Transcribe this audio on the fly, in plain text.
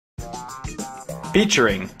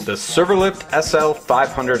featuring the ServerLIFT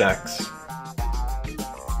SL500X.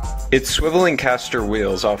 Its swiveling caster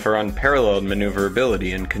wheels offer unparalleled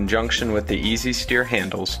maneuverability in conjunction with the easy steer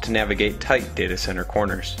handles to navigate tight data center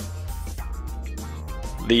corners.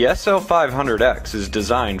 The SL500X is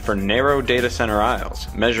designed for narrow data center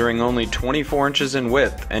aisles, measuring only 24 inches in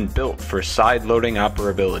width and built for side-loading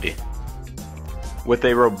operability. With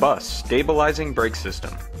a robust, stabilizing brake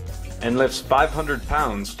system, and lifts 500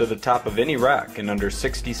 pounds to the top of any rack in under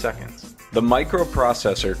 60 seconds. The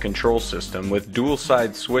microprocessor control system with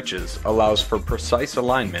dual-side switches allows for precise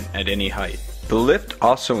alignment at any height. The lift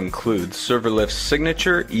also includes ServerLIFT's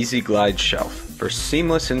signature Easy Glide shelf for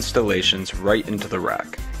seamless installations right into the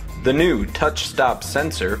rack. The new touch stop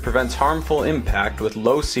sensor prevents harmful impact with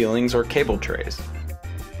low ceilings or cable trays.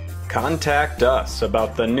 Contact us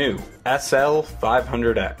about the new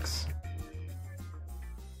SL500X.